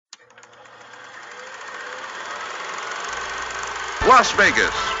Las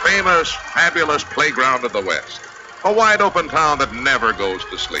Vegas, famous, fabulous playground of the West. A wide-open town that never goes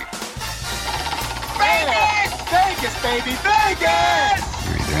to sleep. Vegas! Vegas, baby, Vegas!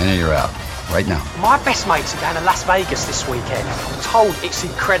 You're either in or you're out. Right now. My best mates are down to Las Vegas this weekend. I'm told it's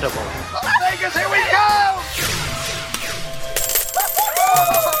incredible. Vegas, here we go!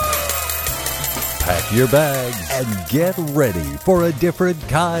 Pack your bags and get ready for a different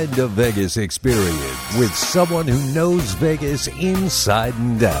kind of Vegas experience with someone who knows Vegas inside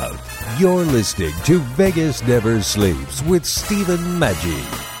and out. You're listening to Vegas Never Sleeps with Stephen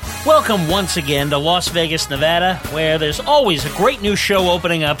Maggi. Welcome once again to Las Vegas, Nevada, where there's always a great new show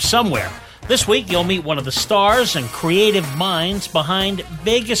opening up somewhere. This week, you'll meet one of the stars and creative minds behind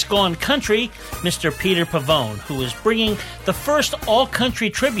Vegas Gone Country, Mr. Peter Pavone, who is bringing the first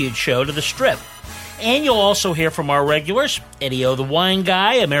all-country tribute show to the Strip. And you'll also hear from our regulars. Eddie O, the wine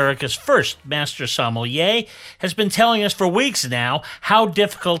guy, America's first master sommelier, has been telling us for weeks now how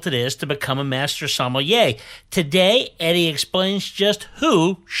difficult it is to become a master sommelier. Today, Eddie explains just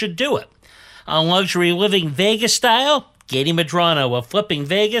who should do it. On Luxury Living Vegas Style, Katie Medrano of Flipping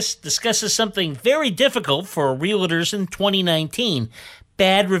Vegas discusses something very difficult for realtors in 2019,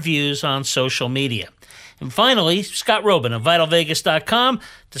 bad reviews on social media. And finally, Scott Robin of VitalVegas.com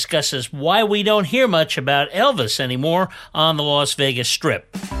discusses why we don't hear much about Elvis anymore on the Las Vegas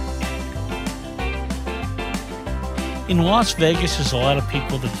Strip. In Las Vegas, there's a lot of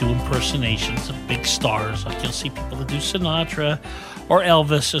people that do impersonations of big stars. Like you'll see people that do Sinatra or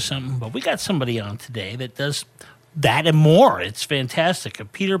Elvis or something. But we got somebody on today that does that and more. It's fantastic.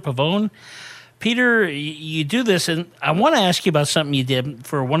 Peter Pavone. Peter, you do this, and I want to ask you about something you did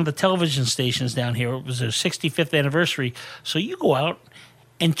for one of the television stations down here. It was their 65th anniversary. So you go out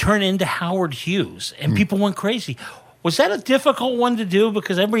and turn into Howard Hughes, and people went crazy. Was that a difficult one to do?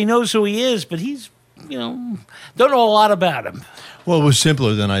 Because everybody knows who he is, but he's, don't know a lot about him. Well, it was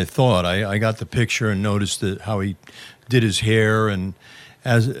simpler than I thought. I got the picture and noticed how he did his hair, and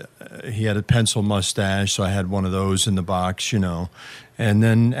as he had a pencil mustache, so I had one of those in the box, And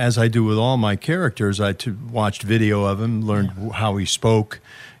then, as I do with all my characters, I watched video of him, learned how he spoke,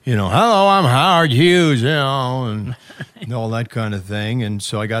 hello, I'm Howard Hughes, and all that kind of thing. And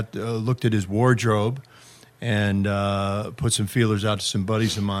so I got looked at his wardrobe and put some feelers out to some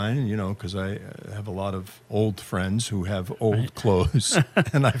buddies of mine, because I have a lot of old friends who have old clothes.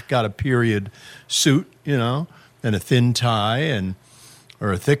 And I've got a period suit, and a thin tie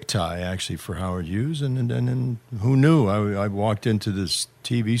or a thick tie, actually, for Howard Hughes, and who knew? I walked into this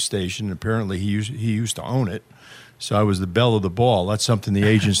TV station, and apparently he used to own it, so I was the belle of the ball. That's something the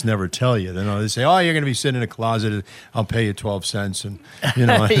agents never tell you. They say, oh, you're going to be sitting in a closet, I'll pay you 12 cents, and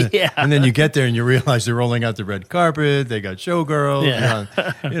Yeah. and then you get there and you realize they're rolling out the red carpet, they got showgirls,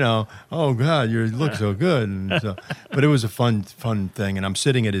 oh, God, you look so good. And so, but it was a fun thing, and I'm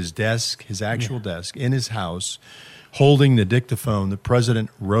sitting at his desk, his actual desk, in his house, holding the dictaphone that President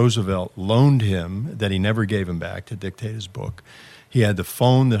Roosevelt loaned him that he never gave him back to dictate his book. He had the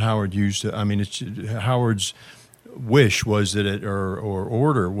phone that Howard used to, Howard's wish was that or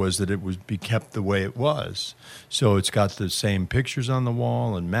order was that it would be kept the way it was. So it's got the same pictures on the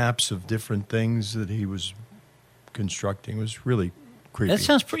wall and maps of different things that he was constructing. It was really creepy. That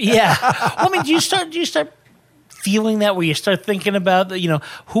sounds pretty, yeah. Well, do you start feeling that where you start thinking about,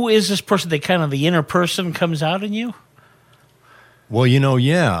 who is this person? That kind of the inner person comes out in you? Well,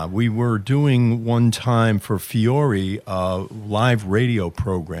 yeah. We were doing one time for Fiore a live radio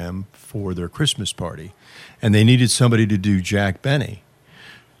program for their Christmas party, and they needed somebody to do Jack Benny,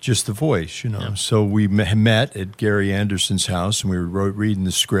 just the voice, Yeah. So we met at Gary Anderson's house, and we were reading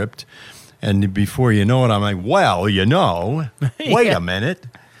the script, and before you know it, I'm like, well, wait a minute,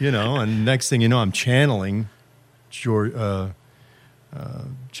 and next thing you know, I'm channeling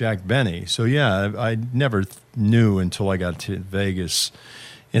Jack Benny. So, yeah, I never knew until I got to Vegas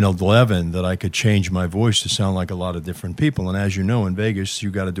in 2011 that I could change my voice to sound like a lot of different people. And as you know, in Vegas,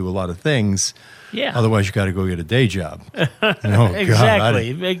 you got to do a lot of things. Yeah. Otherwise, you got to go get a day job.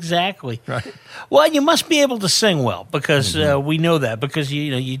 Exactly. Right. Well, you must be able to sing well because we know that because,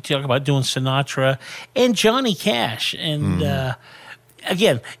 you talk about doing Sinatra and Johnny Cash. And,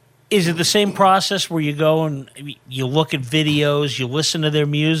 again, is it the same process where you go and you look at videos, you listen to their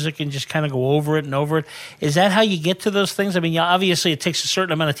music and just kind of go over it and over it? Is that how you get to those things? Obviously it takes a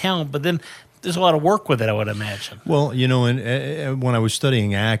certain amount of talent, but then there's a lot of work with it, I would imagine. Well, when I was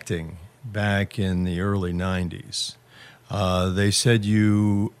studying acting back in the early 90s, they said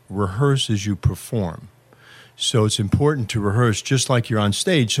you rehearse as you perform. So it's important to rehearse just like you're on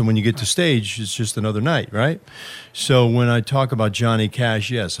stage. So when you get to stage, it's just another night, right? So when I talk about Johnny Cash,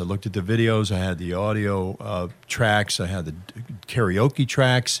 yes, I looked at the videos. I had the audio tracks. I had the karaoke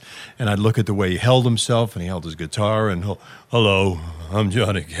tracks. And I'd look at the way he held himself, and he held his guitar, and hello, I'm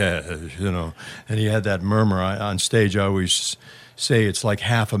Johnny Cash, And he had that murmur on stage. I always say it's like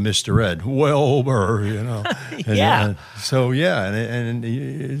half a Mr. Ed. Wilbur, Yeah. And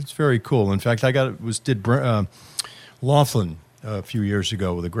it's very cool. In fact, I did Laughlin a few years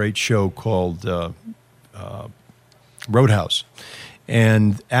ago with a great show called Roadhouse.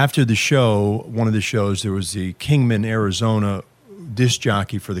 And after the show, one of the shows, there was the Kingman, Arizona disc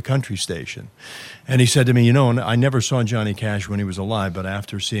jockey for the country station. And he said to me, I never saw Johnny Cash when he was alive, but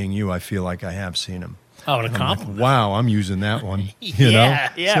after seeing you, I feel like I have seen him. Oh, a compliment. Like, wow, I'm using that one. Yeah,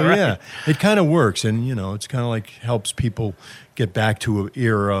 right. Yeah, it kind of works. And, it's kind of like helps people get back to an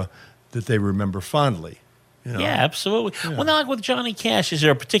era that they remember fondly. Yeah, absolutely. Yeah. Well, now, like with Johnny Cash, is there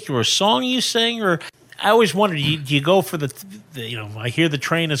a particular song you sing? Or I always wondered, do you go for the I hear the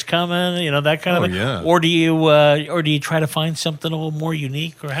train is coming, that kind of thing? Yeah. Or do you try to find something a little more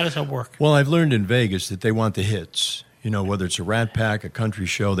unique? Or how does that work? Well, I've learned in Vegas that they want the hits. Whether it's a Rat Pack, a country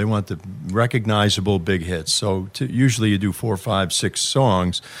show, they want the recognizable big hits. So usually you do 4, 5, 6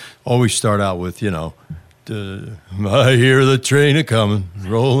 songs. Always start out with, I hear the train a-coming,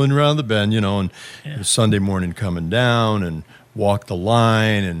 rolling around the bend, and Sunday morning coming down, and Walk the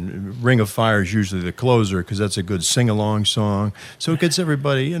Line, and Ring of Fire is usually the closer because that's a good sing-along song. So it gets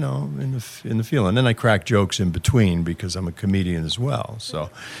everybody, in the feeling. And then I crack jokes in between because I'm a comedian as well.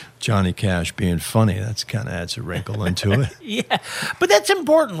 So Johnny Cash being funny, that's kind of adds a wrinkle into it. Yeah, but that's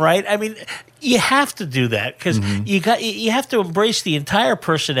important, right? I mean, you have to do that because you have to embrace the entire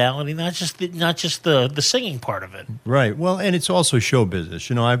personality, not just the singing part of it. Right. Well, and it's also show business.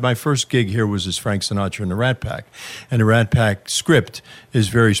 My first gig here was as Frank Sinatra in the Rat Pack, and the Rat Pack script is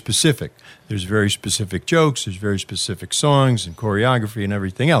very specific. There's very specific jokes, there's very specific songs and choreography and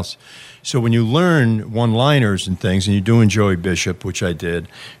everything else. So when you learn one-liners and things, and you're doing Joey Bishop, which I did,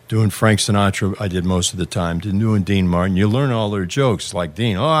 doing Frank Sinatra, I did most of the time, doing Dean Martin, you learn all their jokes. Like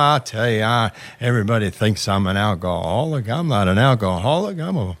Dean, I'll tell you, everybody thinks I'm an alcoholic. I'm not an alcoholic.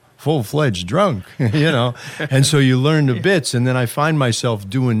 I'm a full-fledged drunk, And so you learn the bits, and then I find myself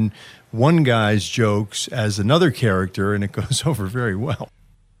doing one guy's jokes as another character, and it goes over very well.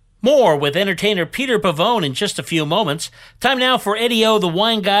 More with entertainer Peter Pavone in just a few moments. Time now for Eddie O, the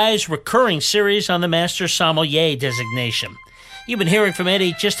Wine Guy's recurring series on the Master Sommelier designation. You've been hearing from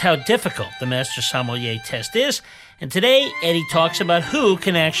Eddie just how difficult the Master Sommelier test is, and today Eddie talks about who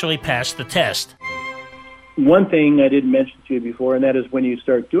can actually pass the test. One thing I didn't mention to you before, and that is when you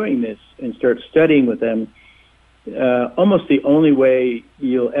start doing this and start studying with them, almost the only way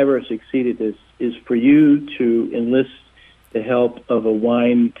you'll ever succeed at this is for you to enlist the help of a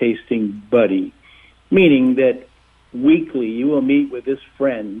wine tasting buddy, meaning that weekly you will meet with this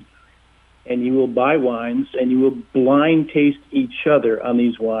friend and you will buy wines and you will blind taste each other on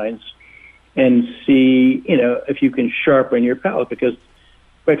these wines and see, if you can sharpen your palate, because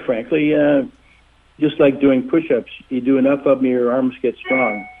quite frankly, just like doing push-ups, you do enough of them, your arms get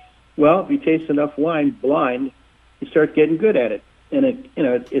strong. Well, if you taste enough wine blind, you start getting good at it, and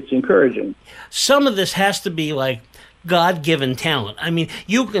it's encouraging. Some of this has to be like God-given talent. I mean,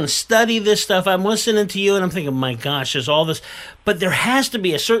 you can study this stuff. I'm listening to you and I'm thinking, my gosh, there's all this. But there has to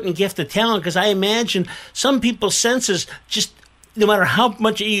be a certain gift of talent, because I imagine some people's senses just, no matter how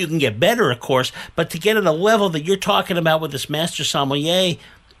much you can get better, of course, but to get at a level that you're talking about with this Master Sommelier,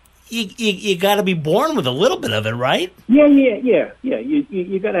 you got to be born with a little bit of it, right? Yeah.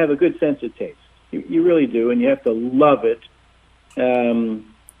 You got to have a good sense of taste. You really do, and you have to love it. And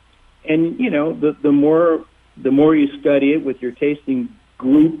the more you study it with your tasting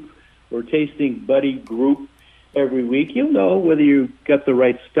group or tasting buddy group every week, you'll know whether you got the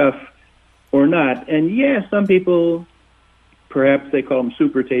right stuff or not. And some people, perhaps they call them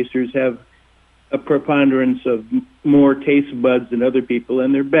super tasters, have a preponderance of more taste buds than other people,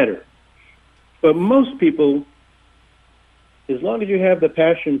 and they're better. But most people, as long as you have the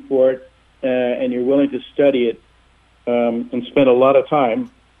passion for it and you're willing to study it and spend a lot of time,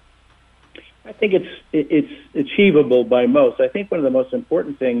 I think it's achievable by most. I think one of the most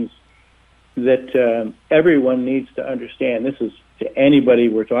important things that everyone needs to understand, this is to anybody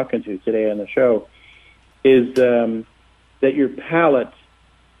we're talking to today on the show, is that your palate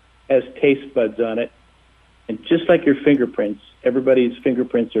has taste buds on it. And just like your fingerprints, everybody's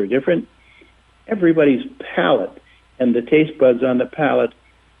fingerprints are different. Everybody's palate and the taste buds on the palate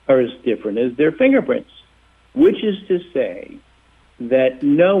are as different as their fingerprints, which is to say that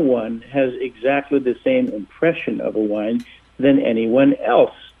no one has exactly the same impression of a wine than anyone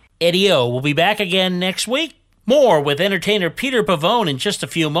else. Eddie O will be back again next week. More with entertainer Peter Pavone in just a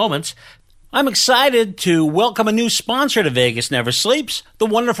few moments. I'm excited to welcome a new sponsor to Vegas Never Sleeps, the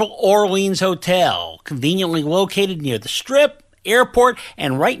wonderful Orleans Hotel, conveniently located near the Strip, airport,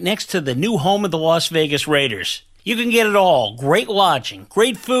 and right next to the new home of the Las Vegas Raiders. You can get it all, great lodging,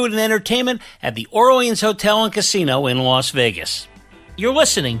 great food and entertainment at the Orleans Hotel and Casino in Las Vegas. You're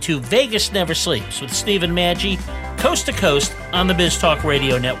listening to Vegas Never Sleeps with Stephen Maggi, coast to coast on the Biz Talk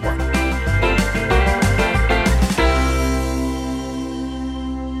Radio Network.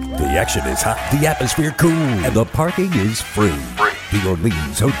 The action is hot, the atmosphere cool, and the parking is free. The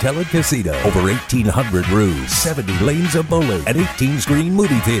Orleans Hotel and Casino. Over 1,800 rooms, 70 lanes of bowling, an 18-screen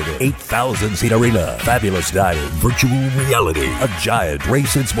movie theater, 8,000-seat arena, fabulous dining, virtual reality, a giant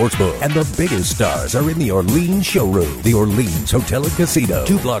race and sports book, and the biggest stars are in the Orleans showroom. The Orleans Hotel and Casino,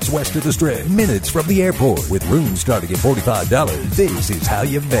 2 blocks west of the Strip, minutes from the airport, with rooms starting at $45. This is how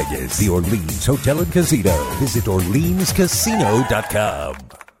you Vegas. The Orleans Hotel and Casino. Visit OrleansCasino.com.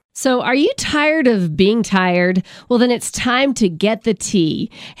 So are you tired of being tired? Well, then it's time to get the tea.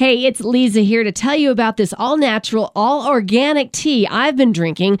 Hey, it's Lisa here to tell you about this all-natural, all-organic tea I've been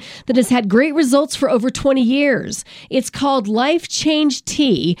drinking that has had great results for over 20 years. It's called Life Change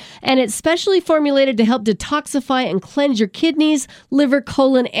Tea, and it's specially formulated to help detoxify and cleanse your kidneys, liver,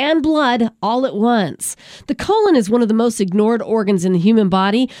 colon, and blood all at once. The colon is one of the most ignored organs in the human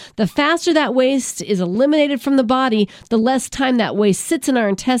body. The faster that waste is eliminated from the body, the less time that waste sits in our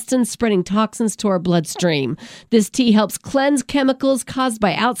intestines, spreading toxins to our bloodstream. This tea helps cleanse chemicals caused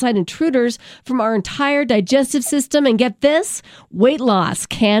by outside intruders from our entire digestive system. And get this, weight loss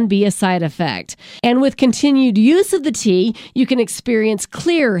can be a side effect. And with continued use of the tea, you can experience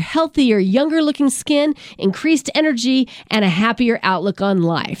clearer, healthier, younger-looking skin, increased energy, and a happier outlook on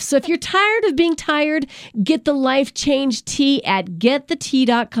life. So if you're tired of being tired, get the Life Change Tea at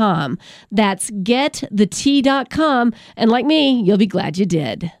getthetea.com. That's getthetea.com. And like me, you'll be glad you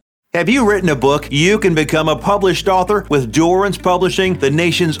did. Have you written a book? You can become a published author with Dorrance Publishing, the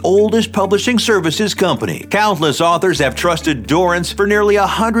nation's oldest publishing services company. Countless authors have trusted Dorrance for nearly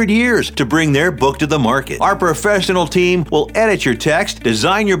 100 years to bring their book to the market. Our professional team will edit your text,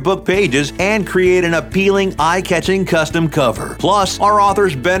 design your book pages, and create an appealing, eye-catching custom cover. Plus, our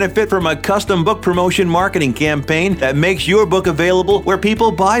authors benefit from a custom book promotion marketing campaign that makes your book available where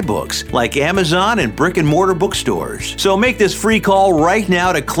people buy books, like Amazon and brick-and-mortar bookstores. So make this free call right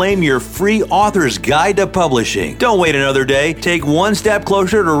now to claim your free author's guide to publishing. Don't wait another day. Take one step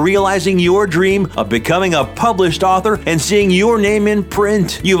closer to realizing your dream of becoming a published author and seeing your name in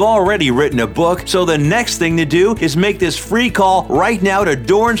print. You've already written a book, so the next thing to do is make this free call right now to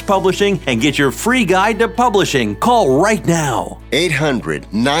Dorrance Publishing and get your free guide to publishing. Call right now.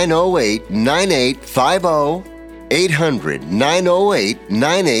 800-908-9850.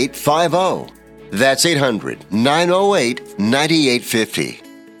 800-908-9850. That's 800-908-9850.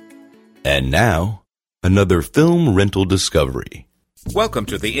 And now, another film rental discovery. Welcome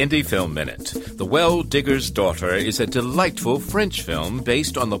to the Indie Film Minute. The Well Digger's Daughter is a delightful French film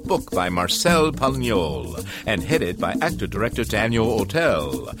based on the book by Marcel Pagnol and headed by actor-director Daniel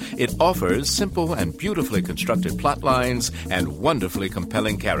Auteuil. It offers simple and beautifully constructed plot lines and wonderfully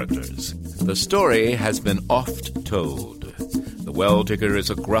compelling characters. The story has been oft told. The well-digger is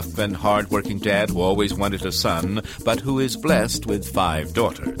a gruff and hard-working dad who always wanted a son, but who is blessed with 5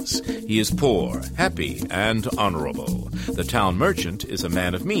 daughters. He is poor, happy, and honorable. The town merchant is a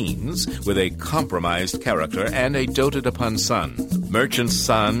man of means, with a compromised character and a doted-upon son. Merchant's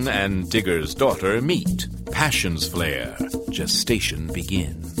son and digger's daughter meet. Passions flare. Gestation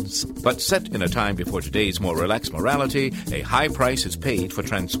begins. But set in a time before today's more relaxed morality, a high price is paid for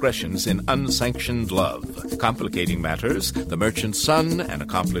transgressions in unsanctioned love. Complicating matters, the merchant's son, an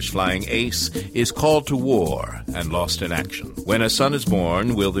accomplished flying ace, is called to war and lost in action. When a son is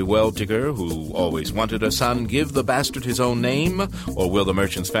born, will the well-digger, who always wanted a son, give the bastard his own name? Or will the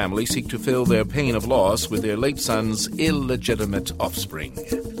merchant's family seek to fill their pain of loss with their late son's illegitimate offspring?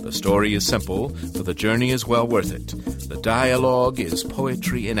 The story is simple, but the journey is well worth it. The dialogue is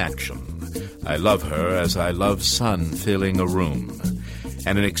poetry in action. I love her as I love sun filling a room.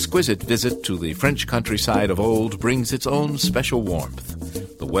 And an exquisite visit to the French countryside of old brings its own special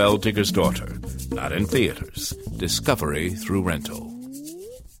warmth. The Well-Digger's Daughter, not in theaters. Discovery through rental.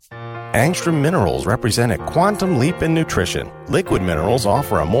 Angstrom Minerals represent a quantum leap in nutrition. Liquid minerals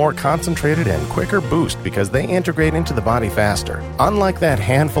offer a more concentrated and quicker boost because they integrate into the body faster. Unlike that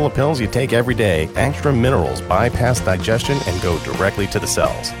handful of pills you take every day, Angstrom Minerals bypass digestion and go directly to the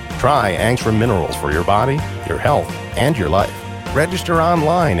cells. Try Angstrom Minerals for your body, your health, and your life. Register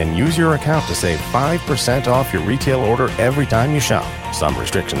online and use your account to save 5% off your retail order every time you shop. Some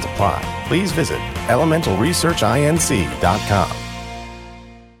restrictions apply. Please visit elementalresearchinc.com.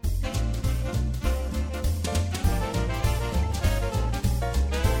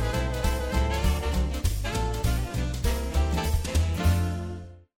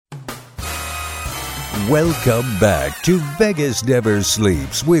 Welcome back to Vegas Never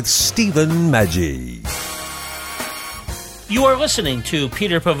Sleeps with Stephen Maggi. You are listening to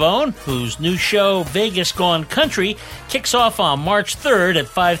Peter Pavone, whose new show, Vegas Gone Country, kicks off on March 3rd at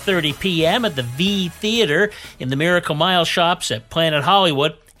 5:30 p.m. at the V Theater in the Miracle Mile Shops at Planet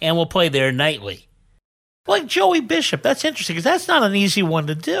Hollywood, and will play there nightly. Like Joey Bishop, that's interesting, because that's not an easy one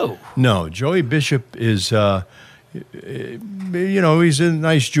to do. No, Joey Bishop is, he's a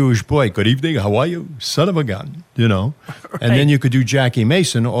nice Jewish boy. Good evening, how are you? Son of a gun, Right. And then you could do Jackie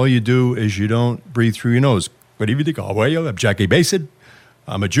Mason. All you do is you don't breathe through your nose. Good evening, how are you? I'm Jackie Mason.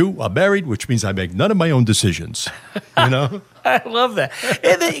 I'm a Jew. I'm married, which means I make none of my own decisions. I love that.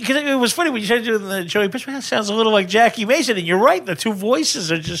 Because it was funny when you started doing the Joey Bishop. That sounds a little like Jackie Mason, and you're right. The two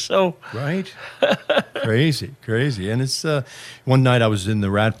voices are just so right. Crazy. And it's one night I was in the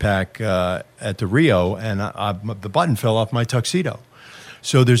Rat Pack at the Rio, and the button fell off my tuxedo.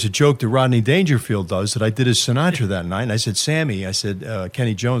 So there's a joke that Rodney Dangerfield does that I did as Sinatra that night. And I said, Sammy,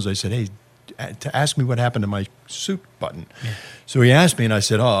 Kenny Jones, I said, hey, to ask me what happened to my suit button. Yeah. So he asked me, and I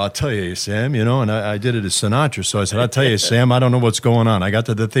said, I'll tell you, Sam, and I did it as Sinatra. So I said, I'll tell you, Sam, I don't know what's going on. I got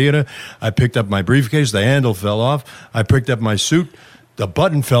to the theater. I picked up my briefcase. The handle fell off. I picked up my suit. The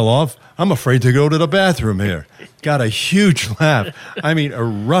button fell off. I'm afraid to go to the bathroom here. Got a huge laugh. I mean,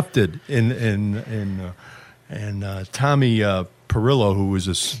 erupted in Tommy Perillo, who was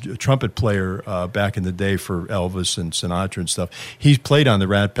a trumpet player back in the day for Elvis and Sinatra and stuff. He played on the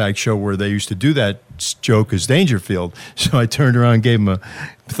Rat Pack show where they used to do that joke as Dangerfield. So I turned around and gave him a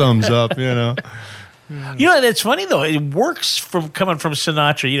thumbs up, That's funny, though. It works coming from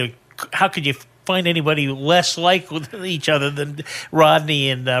Sinatra. How could you find anybody less like each other than Rodney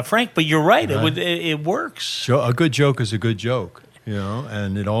and Frank? But you're right. It works. A good joke is a good joke,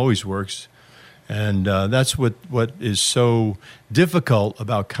 and it always works. And that's what is so difficult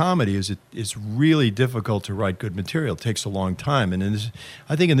about comedy is it's really difficult to write good material. It takes a long time. And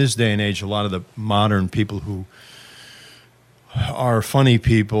I think in this day and age, a lot of the modern people who are funny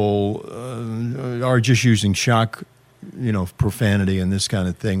people are just using shock, profanity and this kind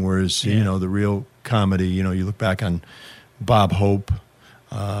of thing. Whereas, the real comedy, you look back on Bob Hope,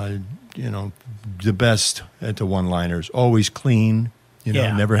 the best at the one-liners, always clean,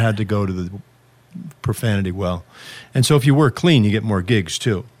 never had to go to the profanity well. And so if you work clean, you get more gigs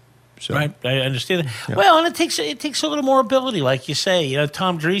too. So, right, I understand that. Yeah. Well, and it takes a little more ability, like you say.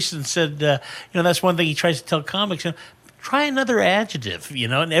 Tom Dreesen said, that's one thing he tries to tell comics. Try another adjective,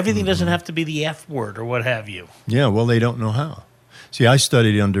 and everything doesn't have to be the F word or what have you. Yeah, well, they don't know how. See, I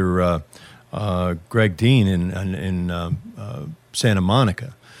studied under Greg Dean in Santa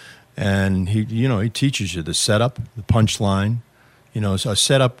Monica, and he teaches you the setup, the punchline. So a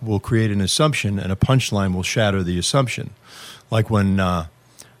setup will create an assumption, and a punchline will shatter the assumption. Like when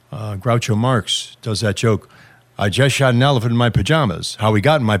Groucho Marx does that joke, I just shot an elephant in my pajamas. How he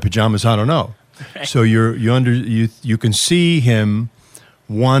got in my pajamas, I don't know. So you can see him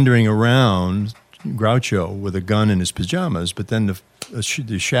wandering around, Groucho, with a gun in his pajamas, but then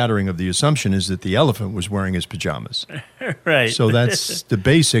the shattering of the assumption is that the elephant was wearing his pajamas. Right. So that's the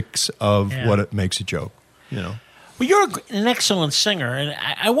basics of what makes a joke, Well, you're an excellent singer, and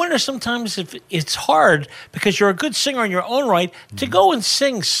I wonder sometimes if it's hard, because you're a good singer in your own right, to go and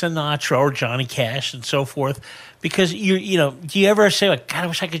sing Sinatra or Johnny Cash and so forth, because do you ever say, like, God, I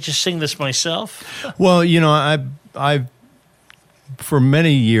wish I could just sing this myself? Well, I've for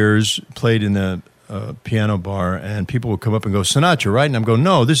many years played in the piano bar, and people would come up and go, Sinatra, right? And I'm going,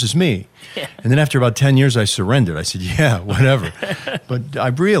 no, this is me. Yeah. And then after about 10 years, I surrendered. I said, yeah, whatever. But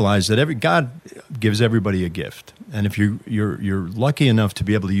I've realized that God gives everybody a gift. And if you're lucky enough to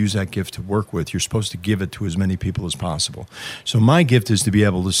be able to use that gift to work with, you're supposed to give it to as many people as possible. So my gift is to be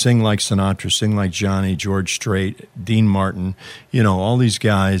able to sing like Sinatra, sing like Johnny, George Strait, Dean Martin, all these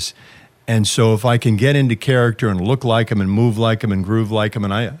guys. And so if I can get into character and look like them and move like them and groove like them,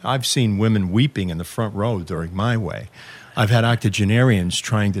 and I've seen women weeping in the front row during my way. I've had octogenarians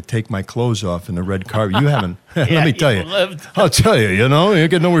trying to take my clothes off in the red carpet. You haven't. Let me tell you. I'll tell you, you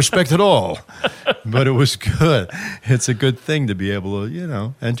get no respect at all. But it was good. It's a good thing to be able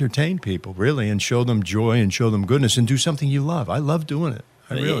to, entertain people, really, and show them joy and show them goodness and do something you love. I love doing it.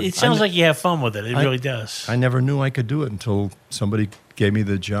 It sounds like you have fun with it. It really does. I never knew I could do it until somebody gave me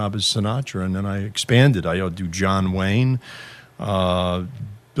the job as Sinatra, and then I expanded. I do John Wayne.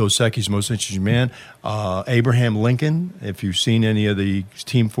 Dos Equis, Most Interesting Man. Abraham Lincoln. If you've seen any of the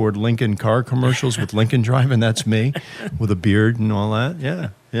Team Ford Lincoln car commercials with Lincoln driving, that's me with a beard and all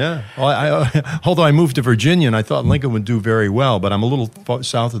that. Yeah. Although I moved to Virginia and I thought Lincoln would do very well, but I'm a little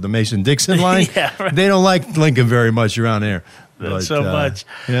south of the Mason-Dixon line. Yeah, right. They don't like Lincoln very much around there. Not so much.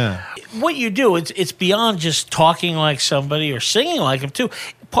 Yeah. What you do, it's beyond just talking like somebody or singing like them, too.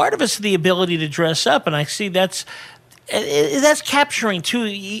 Part of it's the ability to dress up, and I see that's capturing, too.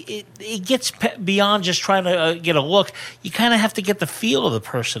 It gets beyond just trying to get a look. You kind of have to get the feel of the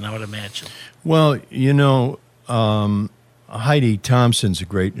person, I would imagine. Well, Heidi Thompson's a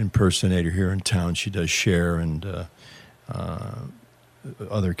great impersonator here in town. She does Cher and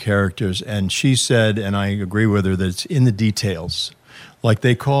other characters. And she said, and I agree with her, that it's in the details. Like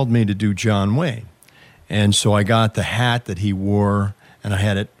they called me to do John Wayne. And so I got the hat that he wore, and I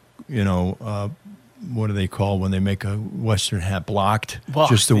had it, what do they call when they make a Western hat? Blocked,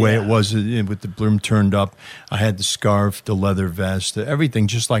 just the way it was with the brim turned up. I had the scarf, the leather vest, everything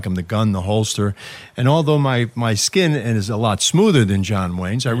just like him, the gun, the holster. And although my skin is a lot smoother than John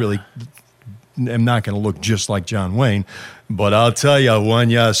Wayne's, I really am not going to look just like John Wayne. But I'll tell you, when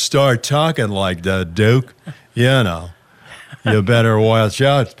you start talking like the Duke, you better watch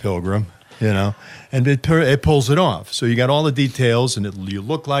out, Pilgrim, And it pulls it off. So you got all the details, and you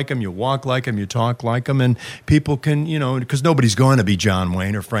look like him, you walk like him, you talk like him, and people can, because nobody's going to be John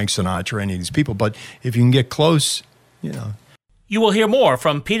Wayne or Frank Sinatra or any of these people. But if you can get close, You will hear more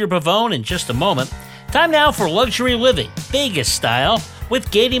from Peter Pavone in just a moment. Time now for Luxury Living, Vegas style, with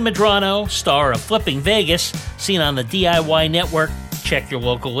Katie Medrano, star of Flipping Vegas, seen on the DIY Network. Check your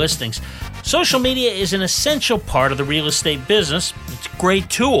local listings. Social media is an essential part of the real estate business. It's a great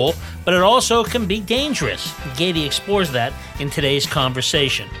tool, but it also can be dangerous. Katie explores that in today's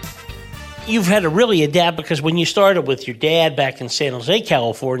conversation. You've had to really adapt because when you started with your dad back in San Jose,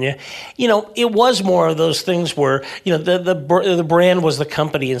 California, it was more of those things where, the brand was the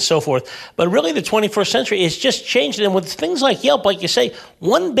company and so forth. But really the 21st century is just changing. And with things like Yelp, like you say,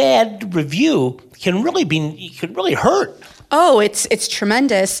 one bad review can really hurt. Oh, it's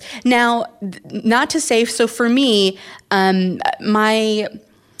tremendous. Now, not to say, so for me, my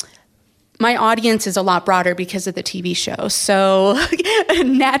audience is a lot broader because of the TV show. So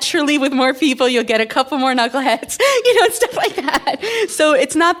naturally, with more people, you'll get a couple more knuckleheads, stuff like that. So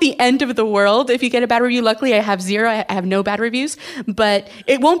it's not the end of the world if you get a bad review. Luckily, I have zero. I have no bad reviews, but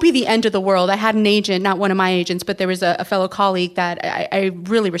it won't be the end of the world. I had an agent, not one of my agents, but there was a fellow colleague that I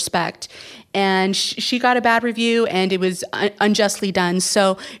really respect. And she got a bad review, and it was unjustly done.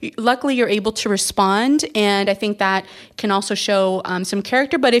 So luckily, you're able to respond, and I think that can also show some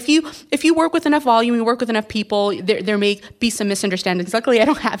character. But if you work with enough volume, you work with enough people, there may be some misunderstandings. Luckily, I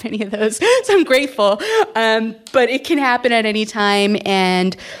don't have any of those, so I'm grateful. But it can happen at any time,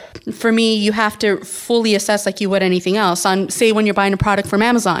 and for me, you have to fully assess like you would anything else. Say when you're buying a product from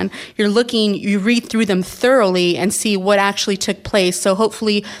Amazon, you read through them thoroughly and see what actually took place. So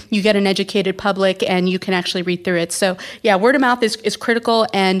hopefully, you get an educated public and you can actually read through it. So yeah, word of mouth is critical,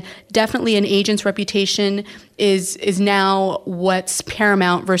 and definitely an agent's reputation is now what's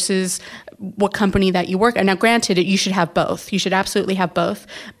paramount versus what company that you work at. Now granted, you should have both. You should absolutely have both,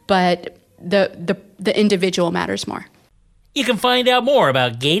 but the individual matters more. You can find out more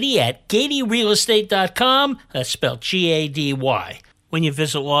about Gady at GadyRealEstate.com. That's spelled Gady. When you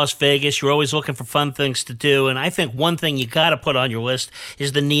visit Las Vegas, you're always looking for fun things to do, and I think one thing you got to put on your list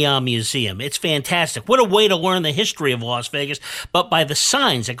is the Neon Museum. It's fantastic. What a way to learn the history of Las Vegas, but by the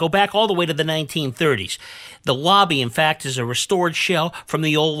signs that go back all the way to the 1930s. The lobby, in fact, is a restored shell from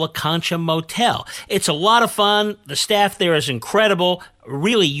the old La Concha Motel. It's a lot of fun. The staff there is incredible. A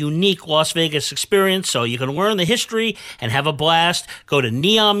really unique Las Vegas experience, so you can learn the history and have a blast. Go to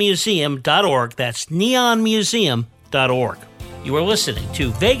neonmuseum.org. That's neonmuseum.org. You are listening to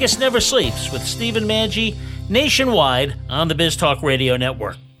Vegas Never Sleeps with Stephen Maggi, nationwide on the Biz Talk Radio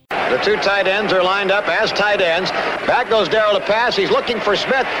Network. The two tight ends are lined up as tight ends. Back goes Darrell to pass. He's looking for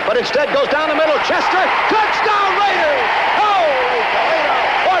Smith, but instead goes down the middle. Chester, touchdown Raiders! Holy Toledo,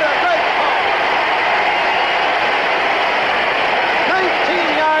 what a great ball!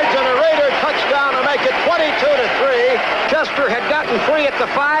 19 yards and a Raider touchdown to make it 22-3. Chester had gotten free at the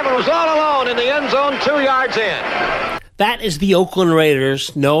 5 and was all alone in the end zone 2 yards in. That is the Oakland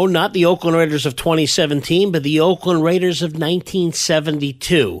Raiders. No, not the Oakland Raiders of 2017, but the Oakland Raiders of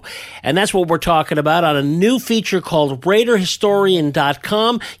 1972. And that's what we're talking about on a new feature called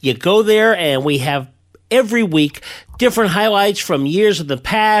RaiderHistorian.com. You go there and we have every week. Different highlights from years of the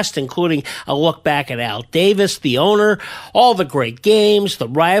past, including a look back at Al Davis, the owner, all the great games, the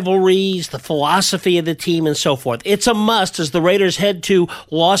rivalries, the philosophy of the team, and so forth. It's a must as the Raiders head to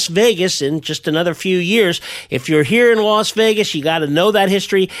Las Vegas in just another few years. If you're here in Las Vegas, you got to know that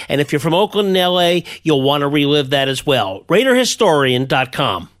history, and if you're from Oakland and L.A., you'll want to relive that as well.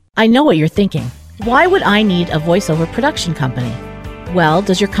 RaiderHistorian.com. I know what you're thinking. Why would I need a voiceover production company? Well,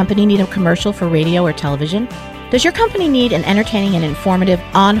 does your company need a commercial for radio or television? Does your company need an entertaining and informative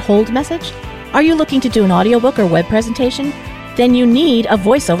on-hold message? Are you looking to do an audiobook or web presentation? Then you need a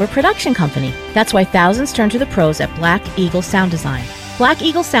voiceover production company. That's why thousands turn to the pros at Black Eagle Sound Design. Black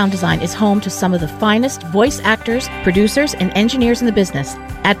Eagle Sound Design is home to some of the finest voice actors, producers, and engineers in the business.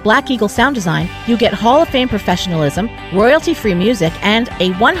 At Black Eagle Sound Design, you get Hall of Fame professionalism, royalty-free music, and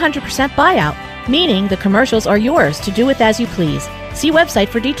a 100% buyout, meaning the commercials are yours to do with as you please. See website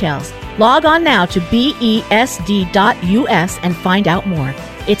for details. Log on now to besd.us and find out more.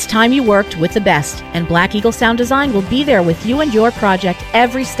 It's time you worked with the best, and Black Eagle Sound Design will be there with you and your project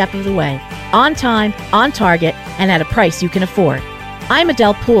every step of the way. On time, on target, and at a price you can afford. I'm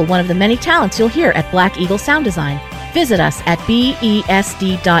Adele Poole, one of the many talents you'll hear at Black Eagle Sound Design. Visit us at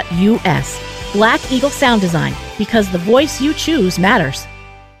besd.us. Black Eagle Sound Design, because the voice you choose matters.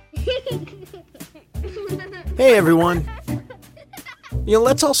 Hey everyone.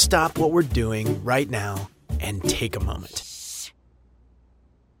 Let's all stop what we're doing right now and take a moment.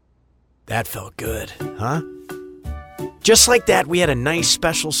 That felt good, huh? Just like that, we had a nice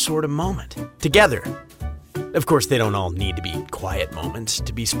special sort of moment together. Of course, they don't all need to be quiet moments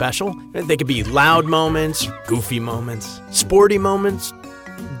to be special. They could be loud moments, goofy moments, sporty moments,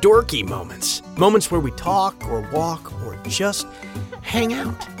 dorky moments. Moments where we talk or walk or just hang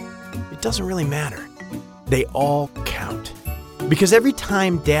out. It doesn't really matter. They all count. Because every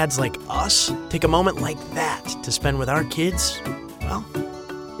time dads like us take a moment like that to spend with our kids, well,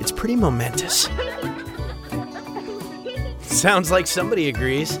 it's pretty momentous. Sounds like somebody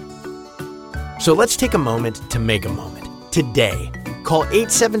agrees. So let's take a moment to make a moment. Today, call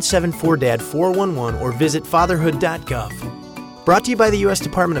 877-4DAD-411 or visit fatherhood.gov. Brought to you by the U.S.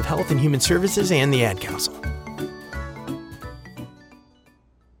 Department of Health and Human Services and the Ad Council.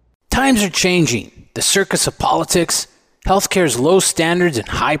 Times are changing. The circus of politics, healthcare's low standards and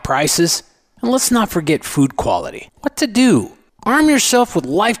high prices, and let's not forget food quality. What to do? Arm yourself with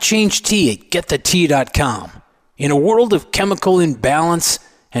Life Change Tea at GetTheTea.com. In a world of chemical imbalance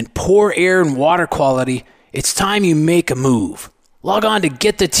and poor air and water quality, it's time you make a move. Log on to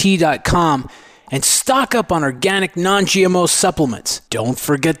GetTheTea.com and stock up on organic non-GMO supplements. Don't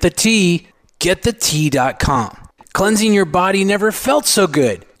forget the tea. GetTheTea.com. Cleansing your body never felt so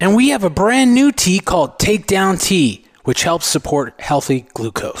good. And we have a brand new tea called Takedown Tea, which helps support healthy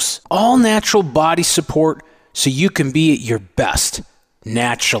glucose. All natural body support so you can be at your best,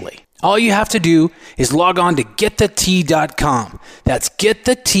 naturally. All you have to do is log on to GetTheTea.com. That's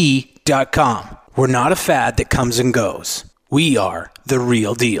GetTheTea.com. We're not a fad that comes and goes. We are the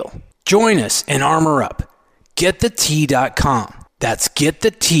real deal. Join us and armor up. GetTheTea.com. That's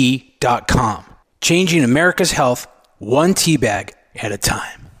GetTheTea.com. Changing America's health one tea bag at a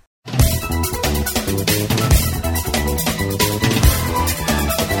time.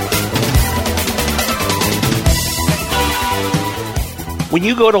 When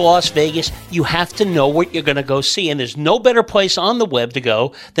you go to Las Vegas, you have to know what you're going to go see, and there's no better place on the web to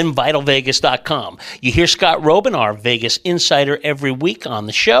go than VitalVegas.com. You hear Scott Robin, our Vegas insider, every week on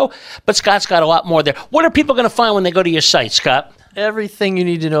the show, but Scott's got a lot more there. What are people going to find when they go to your site, Scott? Everything you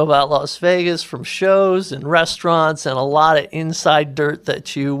need to know about Las Vegas, from shows and restaurants and a lot of inside dirt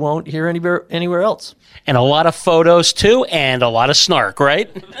that you won't hear anywhere else. And a lot of photos, too, and a lot of snark,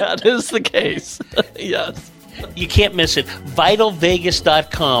 right? That is the case. Yes. You can't miss it.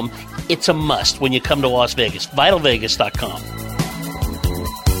 VitalVegas.com. It's a must when you come to Las Vegas. VitalVegas.com.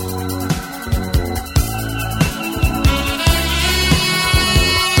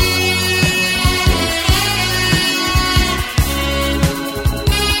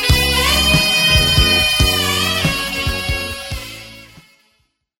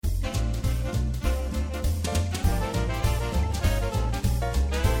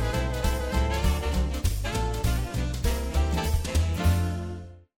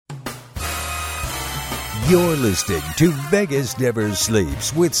 You're listening to Vegas Never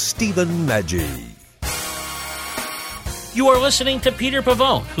Sleeps with Stephen Maggi. You are listening to Peter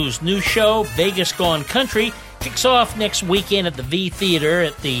Pavone, whose new show, Vegas Gone Country, kicks off next weekend at the V Theater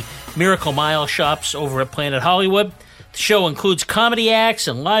at the Miracle Mile Shops over at Planet Hollywood. The show includes comedy acts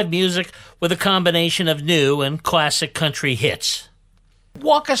and live music with a combination of new and classic country hits.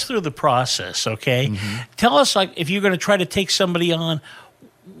 Walk us through the process, okay? Tell us, like, if you're going to try to take somebody on,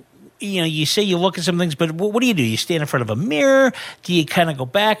 you say you look at some things, but what do? You stand in front of a mirror? Do you kind of go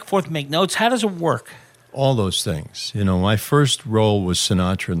back and forth, make notes? How does it work? All those things. My first role was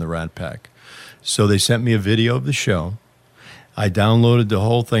Sinatra in the Rat Pack. So they sent me a video of the show. I downloaded the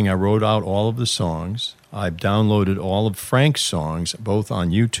whole thing. I wrote out all of the songs. I downloaded all of Frank's songs, both on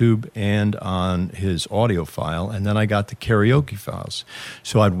YouTube and on his audio file, and then I got the karaoke files.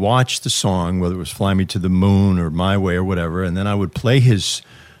 So I'd watch the song, whether it was Fly Me to the Moon or My Way or whatever, and then I would play his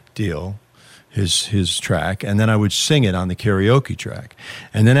deal, his track, and then I would sing it on the karaoke track.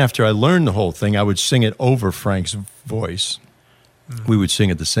 And then after I learned the whole thing, I would sing it over Frank's voice. We would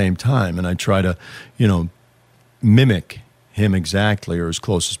sing at the same time, and I'd try to, mimic him exactly or as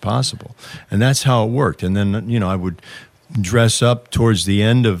close as possible. And that's how it worked. And then, I would dress up towards the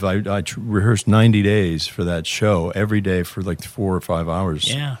end of, I rehearsed 90 days for that show, every day for like 4 or 5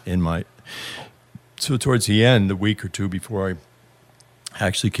 hours. Yeah. So towards the end, a week or two before I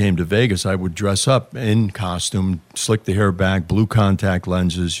actually came to Vegas, I would dress up in costume, slick the hair back, blue contact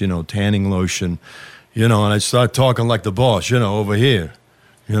lenses, tanning lotion, and I'd start talking like the boss, over here,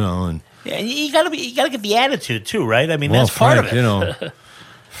 and yeah, you gotta get the attitude too, right? I mean, that's part of it.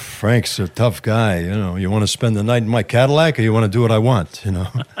 Frank's a tough guy. You want to spend the night in my Cadillac, or you want to do what I want?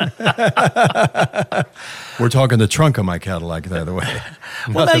 We're talking the trunk of my Cadillac, by the way,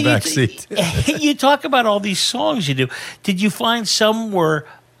 not the back seat. You talk about all these songs you do. Did you find some were,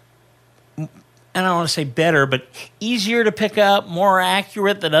 I don't want to say better, but easier to pick up, more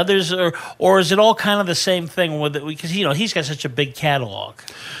accurate than others, or is it all kind of the same thing with it? Because he's got such a big catalog.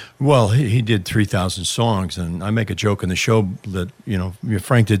 Well, he did 3,000 songs, and I make a joke in the show that,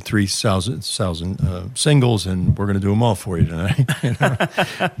 Frank did 3,000 singles, and we're going to do them all for you tonight.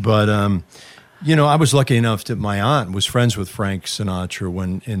 But, I was lucky enough that my aunt was friends with Frank Sinatra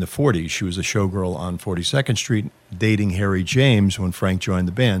when in the 40s. She was a showgirl on 42nd Street dating Harry James when Frank joined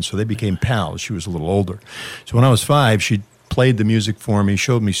the band, so they became pals. She was a little older. So when I was 5, she played the music for me,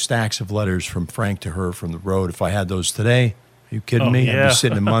 showed me stacks of letters from Frank to her from the road. If I had those today... Are you kidding me? Yeah. I'd be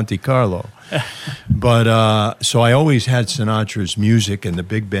sitting in Monte Carlo. But so I always had Sinatra's music and the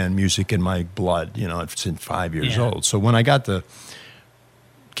big band music in my blood, since 5 years old. So when I got the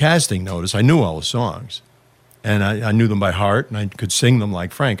casting notice, I knew all the songs. And I knew them by heart, and I could sing them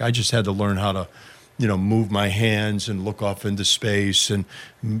like Frank. I just had to learn how to, move my hands and look off into space and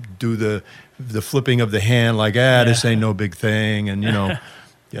do the flipping of the hand like, this ain't no big thing. And,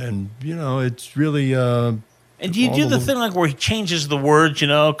 it's really... And do you do the thing like where he changes the words,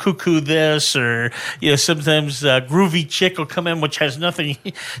 cuckoo this, or, sometimes groovy chick will come in, which has nothing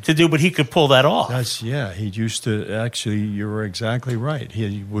to do, but he could pull that off. He used to, actually, you were exactly right.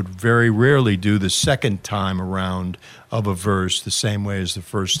 He would very rarely do the second time around of a verse the same way as the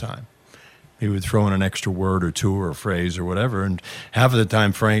first time. He would throw in an extra word or two or a phrase or whatever, and half of the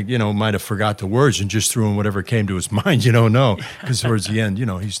time Frank, might have forgot the words and just threw in whatever came to his mind, you don't know, because towards the end,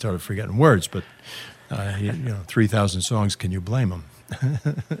 he started forgetting words, but... 3,000 songs, can you blame him?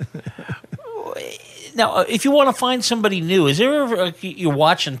 Now, if you want to find somebody new, is there ever, you're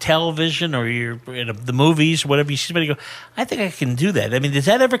watching television or you're in the movies, whatever, you see somebody go, I think I can do that. I mean, does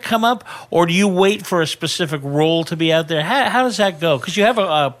that ever come up, or do you wait for a specific role to be out there? How does that go? Because you have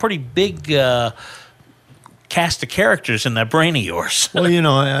a pretty big cast of characters in that brain of yours. Well,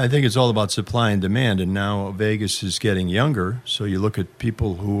 I think it's all about supply and demand, and now Vegas is getting younger, so you look at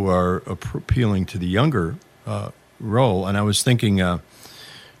people who are appealing to the younger role, and I was thinking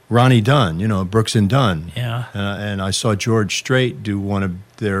Ronnie Dunn, Brooks and Dunn. Yeah. And I saw George Strait do one of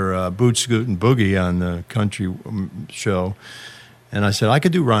their Boot Scoot and Boogie on the country show, and I said, I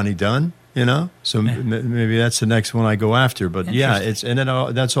could do Ronnie Dunn. So maybe that's the next one I go after. But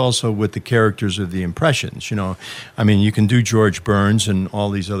that's also with the characters of the impressions. I mean, you can do George Burns and all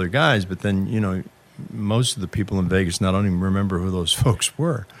these other guys, but then most of the people in Vegas not only remember who those folks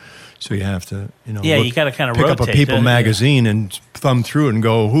were. So you have to, you got to kind of pick rotate, up a People magazine and thumb through it and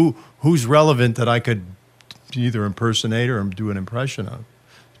go, who's relevant that I could either impersonate or do an impression of,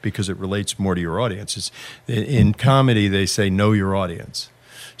 because it relates more to your audience. In comedy, they say know your audience.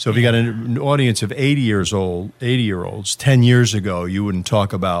 So if you got an audience of 80-year-olds, 10 years ago, you wouldn't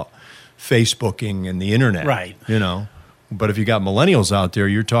talk about Facebooking and the internet, right? But if you got millennials out there,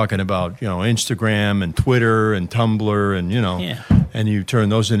 you're talking about Instagram and Twitter and Tumblr and and you turn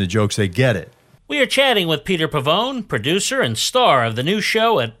those into jokes, they get it. We are chatting with Peter Pavone, producer and star of the new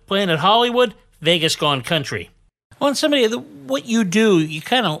show at Planet Hollywood, Vegas Gone Country. Well, what you do, you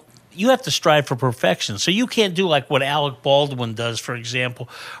have to strive for perfection. So you can't do like what Alec Baldwin does, for example,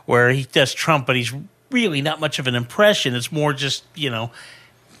 where he does Trump, but he's really not much of an impression. It's more just,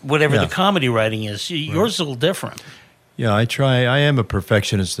 whatever the comedy writing is. Yours is a little different. Yeah, I am a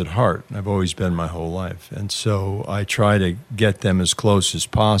perfectionist at heart. I've always been my whole life. And so I try to get them as close as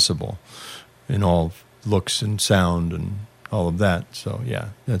possible in all looks and sound and all of that. So, yeah,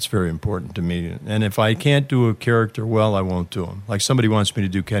 that's very important to me. And if I can't do a character well, I won't do him. Like somebody wants me to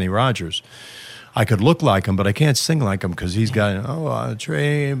do Kenny Rogers. I could look like him, but I can't sing like him because he's got, a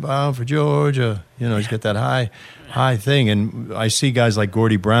train bound for Georgia. He's got that high thing. And I see guys like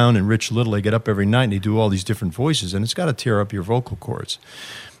Gordie Brown and Rich Little, they get up every night and they do all these different voices, and it's got to tear up your vocal cords.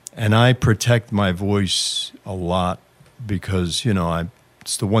 And I protect my voice a lot because,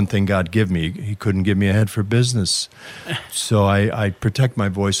 it's the one thing God gave me. He couldn't give me a head for business. So I protect my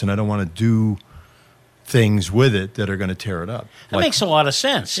voice, and I don't want to do things with it that are going to tear it up. That makes a lot of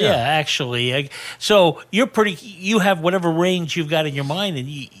sense. Yeah, actually. So you have whatever range you've got in your mind, and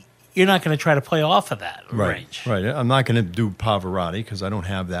you're not going to try to play off of that range. Right. I'm not going to do Pavarotti because I don't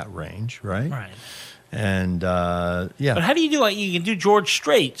have that range, right? Right. And, But how do you do it? You can do George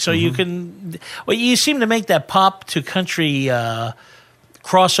Strait, so you can... Well, you seem to make that pop to country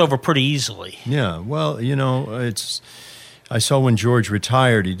crossover pretty easily. Yeah, well, I saw when George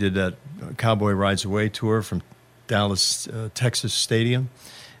retired, he did that Cowboy Rides Away tour from Dallas, Texas Stadium.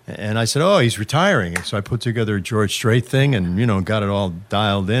 And I said, he's retiring. So I put together a George Strait thing and, got it all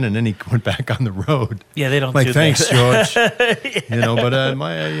dialed in. And then he went back on the road. Yeah, they don't do that. Thanks, George. But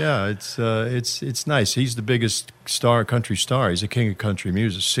it's nice. He's the biggest country star. He's a king of country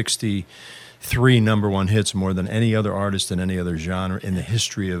music. 63 number one hits, more than any other artist in any other genre in the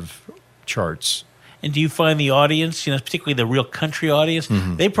history of charts. And do you find the audience, particularly the real country audience,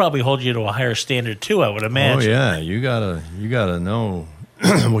 they probably hold you to a higher standard too, I would imagine. Oh yeah, you gotta know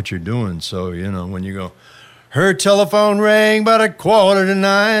what you're doing. So when you go, her telephone rang about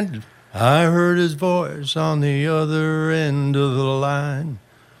 8:45. I heard his voice on the other end of the line.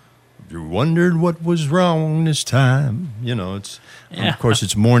 You wondered what was wrong this time. Of course,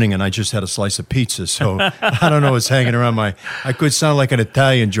 it's morning and I just had a slice of pizza, so I don't know what's hanging around I could sound like an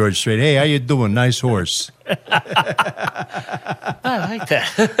Italian George Strait. Hey, how you doing? Nice horse. I like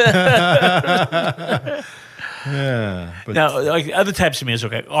that. Yeah. But now, like other types of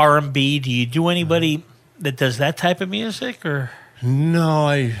music, like R&B, do you do anybody that does that type of music, or? No,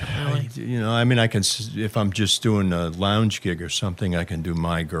 I can, if I'm just doing a lounge gig or something, I can do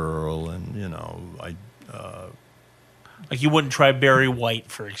My Girl, and like you wouldn't try Barry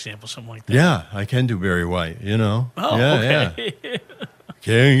White, for example, something like that. Yeah, I can do Barry White. Oh, yeah, okay. Yeah.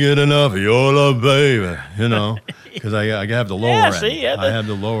 Can't get enough of your love, baby. Because I have the lower end. I have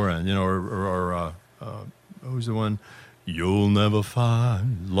the lower end. Or who's the one? You'll never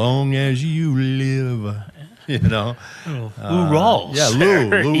find, long as you live. Lou Rawls. Yeah,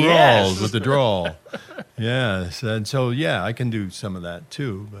 Lou Yes. Rawls with the drawl. Yes, and so I can do some of that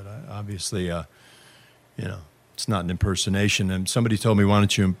too. But obviously, it's not an impersonation. And somebody told me, "Why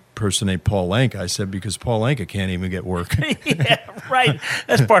don't you impersonate Paul Anka?" I said, "Because Paul Anka can't even get work." Yeah, right.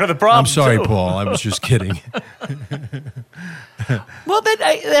 That's part of the problem. I'm sorry, too. Paul. I was just kidding. Well,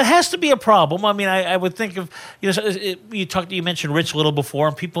 that has to be a problem. I mean, I would think of you mentioned Rich Little before,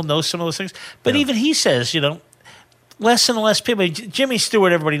 and people know some of those things. But even he says, less and less people. Jimmy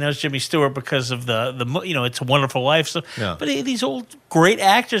Stewart, everybody knows Jimmy Stewart because of the It's a Wonderful Life. So, but these old great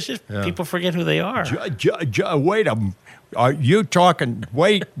actors, people forget who they are. Wait are you talking?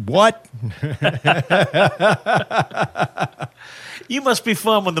 Wait, what? You must be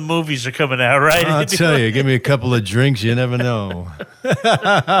fun when the movies are coming out, right? I'll tell you, give me a couple of drinks, you never know.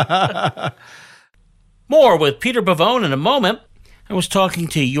 More with Peter Pavone in a moment. I was talking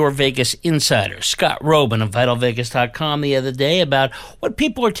to Your Vegas insider, Scott Robin of VitalVegas.com the other day about what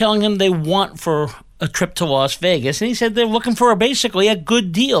people are telling him they want for a trip to Las Vegas. And he said they're looking for basically a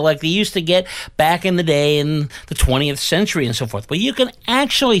good deal like they used to get back in the day in the 20th century and so forth. But you can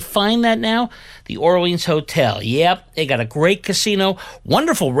actually find that now. The Orleans Hotel. Yep, they got a great casino,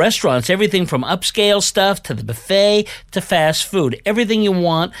 wonderful restaurants, everything from upscale stuff to the buffet to fast food. Everything you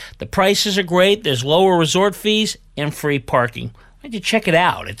want. The prices are great. There's lower resort fees and free parking. Why don't you check it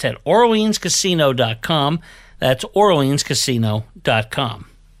out? It's at OrleansCasino.com. That's OrleansCasino.com.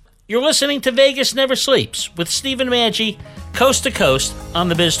 You're listening to Vegas Never Sleeps with Stephen Maggi, coast to coast on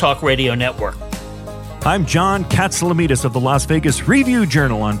the Biz Talk Radio Network. I'm John Katsalamides of the Las Vegas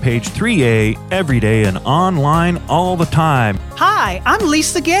Review-Journal on page 3A, every day and online all the time. Hi, I'm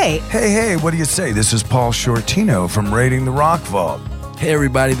Lisa Gay. Hey, what do you say? This is Paul Shortino from Raiding the Rock Vault. Hey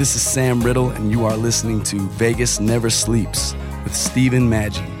everybody, this is Sam Riddle, and you are listening to Vegas Never Sleeps with Stephen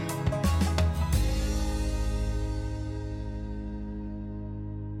Maggi.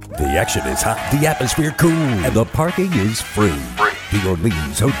 The action is hot, the atmosphere cool, and the parking is free. The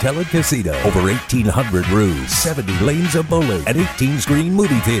Orleans Hotel and Casino. Over 1,800 rooms, 70 lanes of bowling, an 18-screen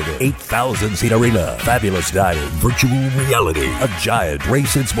movie theater, 8,000-seat arena, fabulous dining, virtual reality, a giant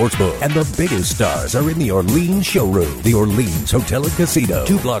race and sports book, and the biggest stars are in the Orleans showroom. The Orleans Hotel and Casino,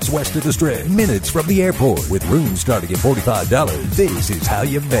 2 blocks west of the Strip, minutes from the airport, with rooms starting at $45. This is how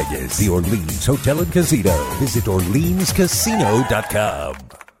you Vegas. The Orleans Hotel and Casino. Visit OrleansCasino.com.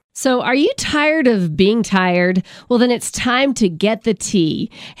 So, are you tired of being tired? Well, then it's time to get the tea.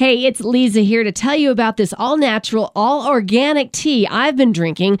 Hey, it's Lisa here to tell you about this all-natural, all-organic tea I've been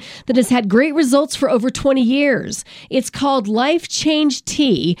drinking that has had great results for over 20 years. It's called Life Change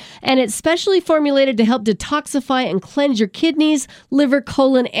Tea, and it's specially formulated to help detoxify and cleanse your kidneys, liver,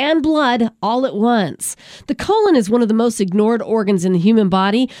 colon, and blood all at once. The colon is one of the most ignored organs in the human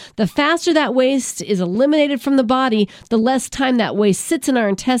body. The faster that waste is eliminated from the body, the less time that waste sits in our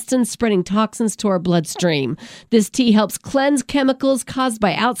intestines, spreading toxins to our bloodstream. This tea helps cleanse chemicals caused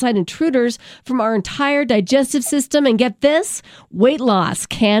by outside intruders from our entire digestive system. And get this, weight loss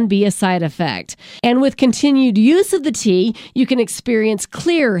can be a side effect. And with continued use of the tea, you can experience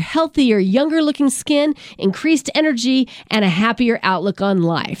clearer, healthier, younger-looking skin, increased energy, and a happier outlook on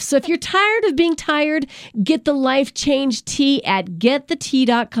life. So if you're tired of being tired, get the Life Change Tea at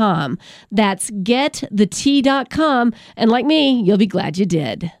getthetea.com. That's getthetea.com. And like me, you'll be glad you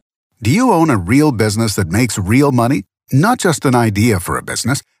did. Do you own a real business that makes real money? Not just an idea for a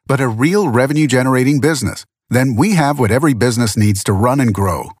business, but a real revenue-generating business? Then we have what every business needs to run and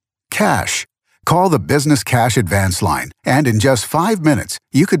grow. Cash. Call the Business Cash Advance Line, and in just 5 minutes,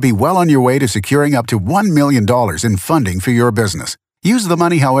 you could be well on your way to securing up to $1 million in funding for your business. Use the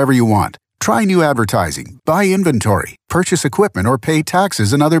money however you want. Try new advertising, buy inventory, purchase equipment, or pay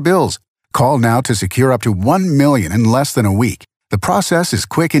taxes and other bills. Call now to secure up to $1 million in less than a week. The process is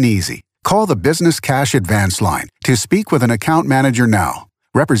quick and easy. Call the Business Cash Advance Line to speak with an account manager now.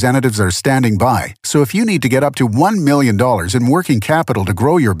 Representatives are standing by, so if you need to get up to $1 million in working capital to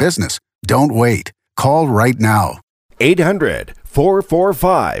grow your business, don't wait. Call right now.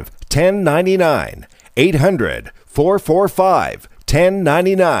 800-445-1099.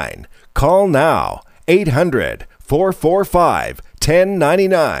 800-445-1099. Call now.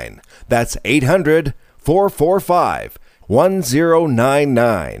 800-445-1099. That's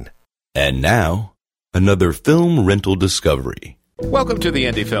 800-445-1099. And now, another film rental discovery. Welcome to the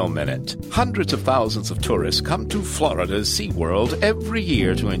Indie Film Minute. Hundreds of thousands of tourists come to Florida's SeaWorld every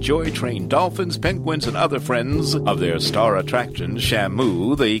year to enjoy trained dolphins, penguins, and other friends of their star attraction,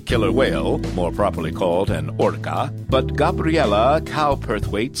 Shamu, the killer whale, more properly called an orca. But Gabriella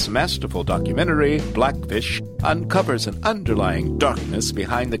Cowperthwaite's masterful documentary, Blackfish, uncovers an underlying darkness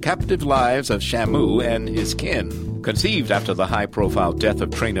behind the captive lives of Shamu and his kin. Conceived after the high-profile death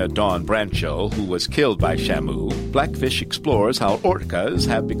of trainer Dawn Brancho, who was killed by Shamu, Blackfish explores how orcas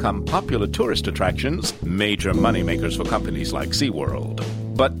have become popular tourist attractions, major moneymakers for companies like SeaWorld.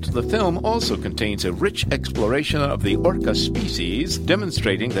 But the film also contains a rich exploration of the orca species,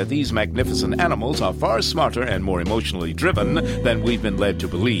 demonstrating that these magnificent animals are far smarter and more emotionally driven than we've been led to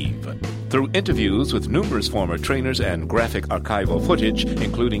believe. Through interviews with numerous former trainers and graphic archival footage,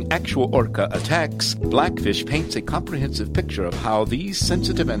 including actual orca attacks, Blackfish paints a comprehensive picture of how these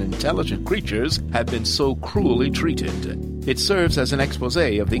sensitive and intelligent creatures have been so cruelly treated. It serves as an expose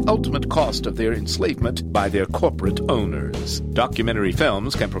of the ultimate cost of their enslavement by their corporate owners. Documentary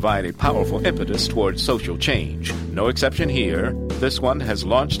films can provide a powerful impetus towards social change. No exception here. This one has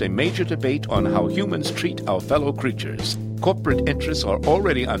launched a major debate on how humans treat our fellow creatures. Corporate interests are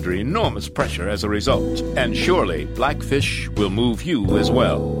already under enormous pressure as a result, and surely Blackfish will move you as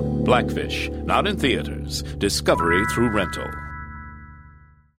well. Blackfish, not in theaters. Discovery through rental.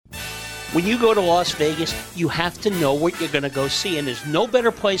 When you go to Las Vegas, you have to know what you're going to go see, and there's no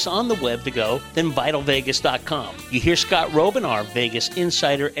better place on the web to go than VitalVegas.com. You hear Scott Robin, our Vegas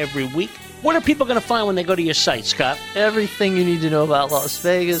insider, every week. What are people going to find when they go to your site, Scott? Everything you need to know about Las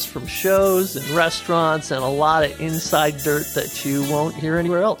Vegas, from shows and restaurants and a lot of inside dirt that you won't hear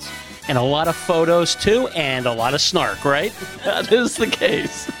anywhere else. And a lot of photos, too, and a lot of snark, right? That is the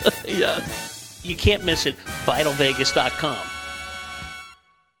case. Yes. You can't miss it. VitalVegas.com.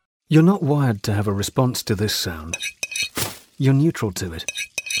 You're not wired to have a response to this sound. You're neutral to it.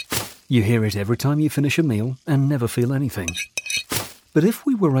 You hear it every time you finish a meal and never feel anything. But if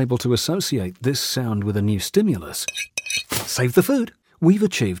we were able to associate this sound with a new stimulus, save the food, we've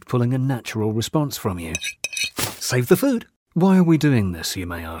achieved pulling a natural response from you. Save the food. Why are we doing this, you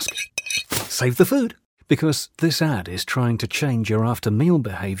may ask? Save the food. Because this ad is trying to change your after-meal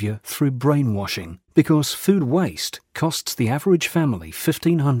behavior through brainwashing. Because food waste costs the average family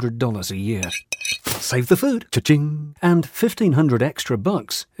 $1,500 a year. Save the food, cha-ching! And $1,500 extra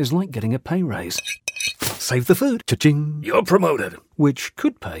bucks is like getting a pay raise. Save the food, cha-ching! You're promoted. Which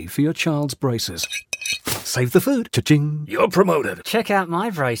could pay for your child's braces. Save the food, cha-ching! You're promoted. Check out my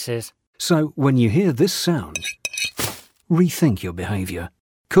braces. So when you hear this sound, rethink your behavior.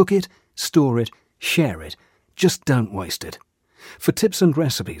 Cook it, store it, share it. Just don't waste it. For tips and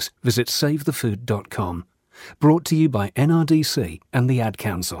recipes, visit SaveTheFood.com. Brought to you by NRDC and the Ad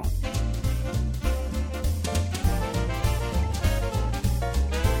Council.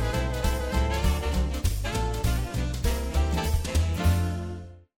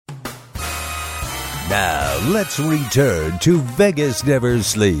 Now, let's return to Vegas Never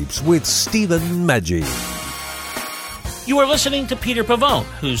Sleeps with Stephen Maggi. You are listening to Peter Pavone,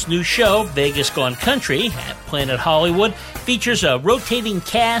 whose new show, Vegas Gone Country, at Planet Hollywood, features a rotating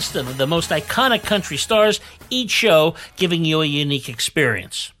cast of the most iconic country stars, each show giving you a unique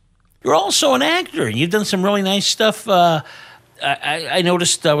experience. You're also an actor. You've done some really nice stuff. I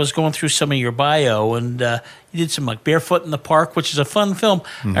noticed I was going through some of your bio, and you did some like Barefoot in the Park, which is a fun film.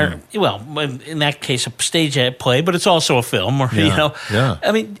 Mm-hmm. Well, in that case, a stage play, but it's also a film. Or, Yeah, you know, yeah.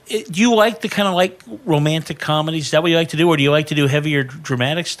 I mean, do you like the kind of like romantic comedies? Is that what you like to do, or do you like to do heavier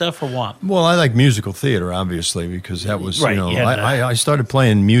dramatic stuff, or what? Well, I like musical theater, obviously, because that was, Right, you know, you had I started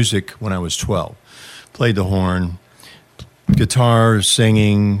playing music when I was 12. Played the horn, guitar,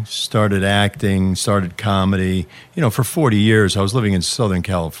 singing, started acting, started comedy. You know, for 40 years, I was living in Southern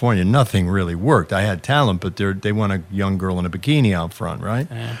California. Nothing really worked. I had talent, but they want a young girl in a bikini out front, right?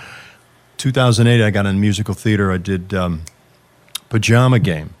 Yeah. 2008, I got in musical theater. I did Pajama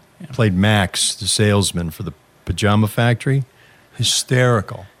Game. Played Max, the salesman for the Pajama Factory.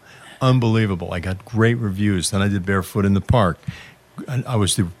 Hysterical. Unbelievable. I got great reviews. Then I did Barefoot in the Park. I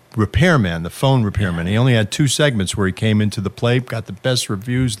was the repairman, the phone repairman. He only had 2 segments where he came into the play, got the best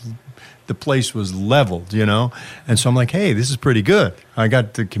reviews. The place was leveled, you know? And so I'm like, hey, this is pretty good. I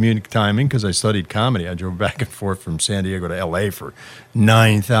got the comedic timing because I studied comedy. I drove back and forth from San Diego to L.A. for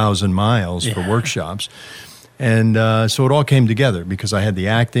 9,000 miles for workshops. And so it all came together because I had the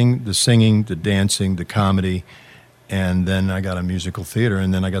acting, the singing, the dancing, the comedy, and then I got a musical theater,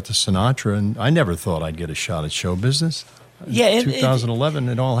 and then I got the Sinatra, and I never thought I'd get a shot at show business. Yeah, In 2011,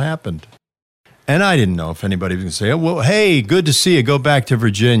 it all happened. And I didn't know if anybody was going to say, oh, well, hey, good to see you. Go back to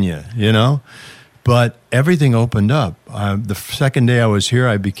Virginia, you know? But everything opened up. The second day I was here,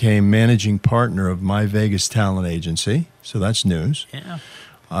 I became managing partner of My Vegas Talent Agency. So that's news. Yeah.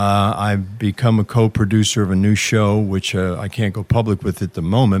 I've become a co-producer of a new show, which I can't go public with at the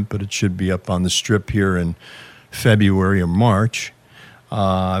moment, but it should be up on the Strip here in February or March.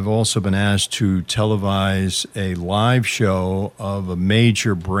 I've also been asked to televise a live show of a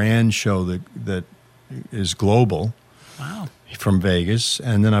major brand show that is global. Wow. From Vegas.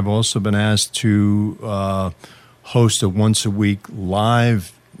 And then I've also been asked to host a once-a-week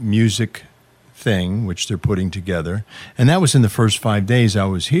live music thing, which they're putting together. And that was in the first 5 days I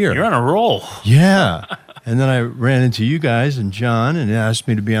was here. You're on a roll. Yeah. And then I ran into you guys and John and asked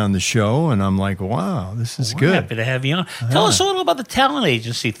me to be on the show. And I'm like, wow, this is We're good. happy to have you on. Tell us a little about the talent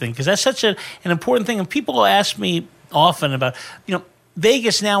agency thing, because that's such an important thing. And people ask me often about, you know,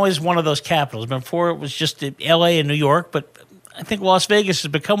 Vegas now is one of those capitals. Before it was just L.A. and New York, but I think Las Vegas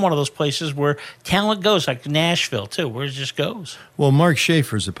has become one of those places where talent goes, like Nashville, too, where it just goes. Well, Mark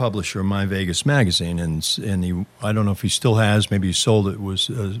Schaefer is the publisher of My Vegas Magazine, and he, I don't know if he still has, maybe he sold it, was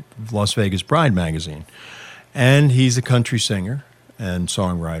Las Vegas Bride Magazine. And he's a country singer and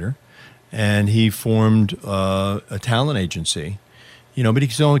songwriter, and he formed a talent agency, you know, but he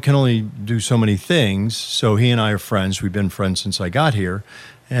can only do so many things. So he and I are friends. We've been friends since I got here.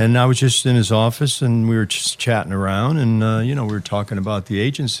 And I was just in his office, and we were just chatting around, and, you know, we were talking about the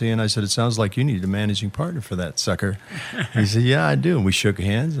agency, and I said, it sounds like you need a managing partner for that sucker. He said, yeah, I do. And we shook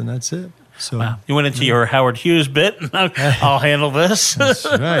hands, and that's it. So wow. You went into your Howard Hughes bit, and I'll handle this. That's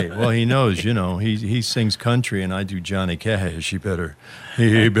right. Well, he knows, you know, he sings country, and I do Johnny Cash. He better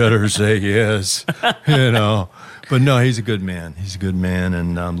say yes, you know. But no, he's a good man. He's a good man,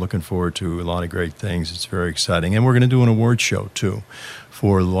 and I'm looking forward to a lot of great things. It's very exciting. And we're going to do an award show, too,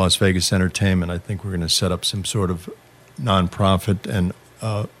 for Las Vegas Entertainment. I think we're going to set up some sort of nonprofit and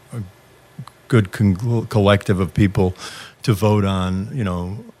a good collective of people to vote on, you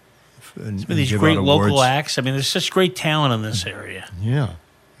know, and these great local acts. I mean, there's such great talent in this area. Yeah.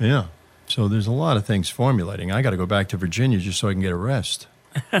 So there's a lot of things formulating. I got to go back to Virginia just so I can get a rest.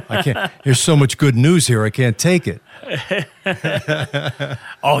 I can't. There's so much good news here. I can't take it.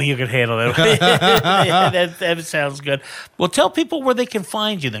 Oh, you can handle it. that sounds good. Well, tell people where they can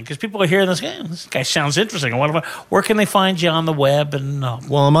find you then, because people are hearing this. Hey, this guy sounds interesting. Where can they find you on the web? And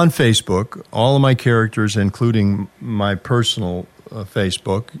Well, I'm on Facebook. All of my characters, including my personal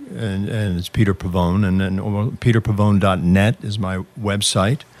Facebook, and it's Peter Pavone, and then peterpavone.net is my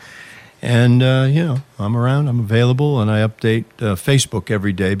website. And, I'm around, I'm available, and I update Facebook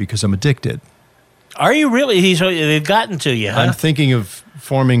every day because I'm addicted. Are you really? They've gotten to you, huh? I'm thinking of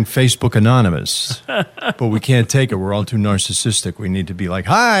forming Facebook Anonymous, but we can't take it. We're all too narcissistic. We need to be like,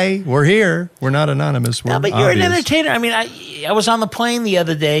 hi, we're here. We're not anonymous. We're but you're an entertainer. I mean, I was on the plane the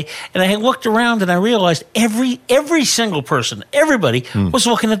other day, and I looked around, and I realized every single person, everybody was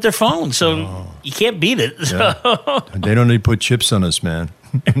looking at their phone. So you can't beat it. Yeah. They don't need to put chips on us, man.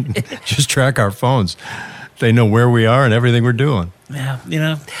 Just track our phones. They know where we are and everything we're doing. Yeah,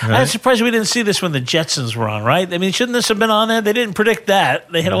 Right? I'm surprised we didn't see this when the Jetsons were on, right? I mean, shouldn't this have been on there? They didn't predict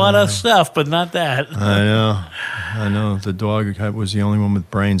that. They had a lot of stuff, but not that. I know. The dog was the only one with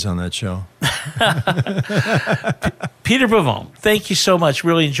brains on that show. Peter Pavone, thank you so much.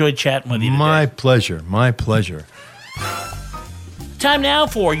 Really enjoyed chatting with you today. My pleasure. My pleasure. Time now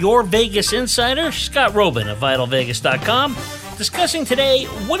for Your Vegas Insider, Scott Robin of VitalVegas.com. Discussing today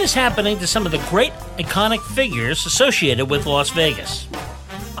what is happening to some of the great iconic figures associated with Las Vegas.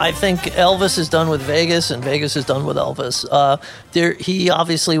 I think Elvis is done with Vegas, and Vegas is done with Elvis. He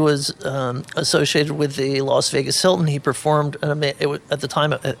obviously was associated with the Las Vegas Hilton. He performed at the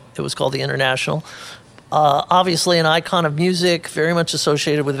time it was called the International. Obviously an icon of music, very much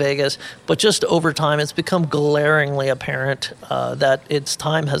associated with Vegas, but just over time it's become glaringly apparent that its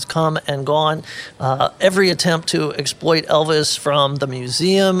time has come and gone. Every attempt to exploit Elvis, from the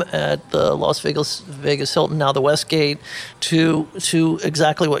museum at the Las Vegas Hilton, now the Westgate, to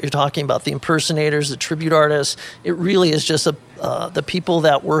exactly what you're talking about, the impersonators, the tribute artists, it really is just the people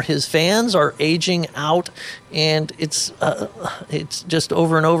that were his fans are aging out, and it's just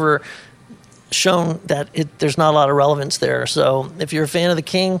over and over shown that there's not a lot of relevance there. So if you're a fan of the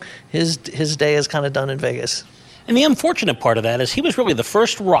King, his day is kind of done in Vegas. And the unfortunate part of that is he was really the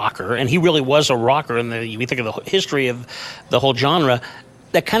first rocker, and he really was a rocker in we think of the history of the whole genre,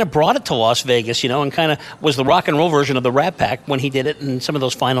 that kind of brought it to Las Vegas, and kind of was the rock and roll version of the Rat Pack when he did it in some of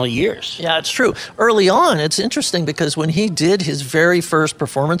those final years. Yeah, it's true. Early on, it's interesting because when he did his very first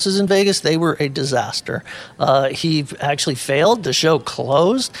performances in Vegas, they were a disaster. He actually failed. The show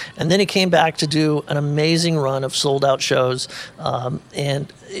closed, and then he came back to do an amazing run of sold-out shows,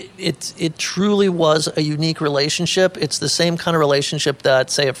 and it truly was a unique relationship. It's the same kind of relationship that,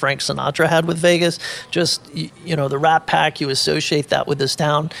 say, a Frank Sinatra had with Vegas. Just, the Rat Pack, you associate that with this town.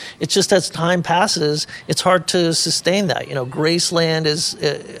 It's just as time passes, it's hard to sustain that. Graceland is,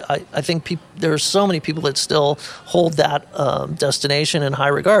 I think there are so many people that still hold that destination in high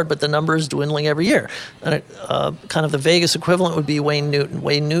regard, but the number is dwindling every year. And kind of the Vegas equivalent would be Wayne Newton.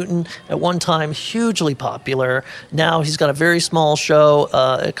 Wayne Newton, at one time, hugely popular. Now he's got a very small show.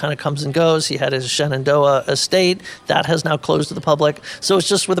 It kind of comes and goes. He had his Shenandoah estate. That has now closed to the public. So it's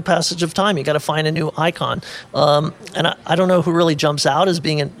just with the passage of time, you got to find a new icon. And I don't know who really jumps out as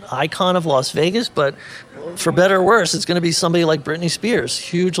being an icon of Las Vegas, but for better or worse, it's going to be somebody like Britney Spears,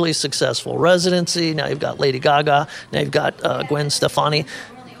 hugely successful residency. Now you've got Lady Gaga. Now you've got Gwen Stefani.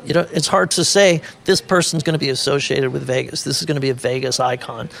 It's hard to say this person's going to be associated with Vegas. This is going to be a Vegas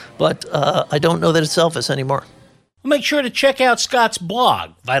icon. But I don't know that it's Elvis anymore. Make sure to check out Scott's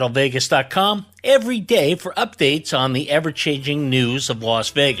blog, VitalVegas.com, every day for updates on the ever-changing news of Las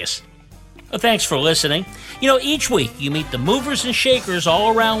Vegas. Well, thanks for listening. Each week you meet the movers and shakers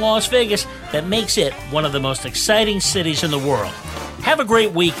all around Las Vegas that makes it one of the most exciting cities in the world. Have a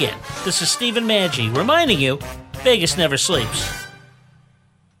great weekend. This is Stephen Maggi reminding you, Vegas never sleeps.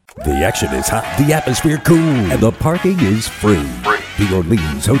 The action is hot, the atmosphere cool, and the parking is free. The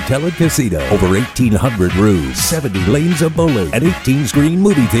Orleans Hotel and Casino. Over 1,800 rooms, 70 lanes of bowling, an 18-screen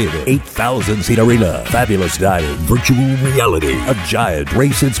movie theater, 8,000-seat arena, fabulous dining, virtual reality, a giant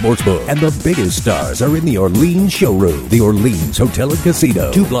race and sports book, and the biggest stars are in the Orleans showroom. The Orleans Hotel and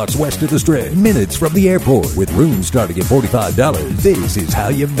Casino, 2 blocks west of the Strip, minutes from the airport, with rooms starting at $45. This is how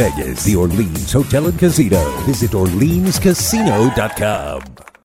you Vegas. The Orleans Hotel and Casino. Visit OrleansCasino.com.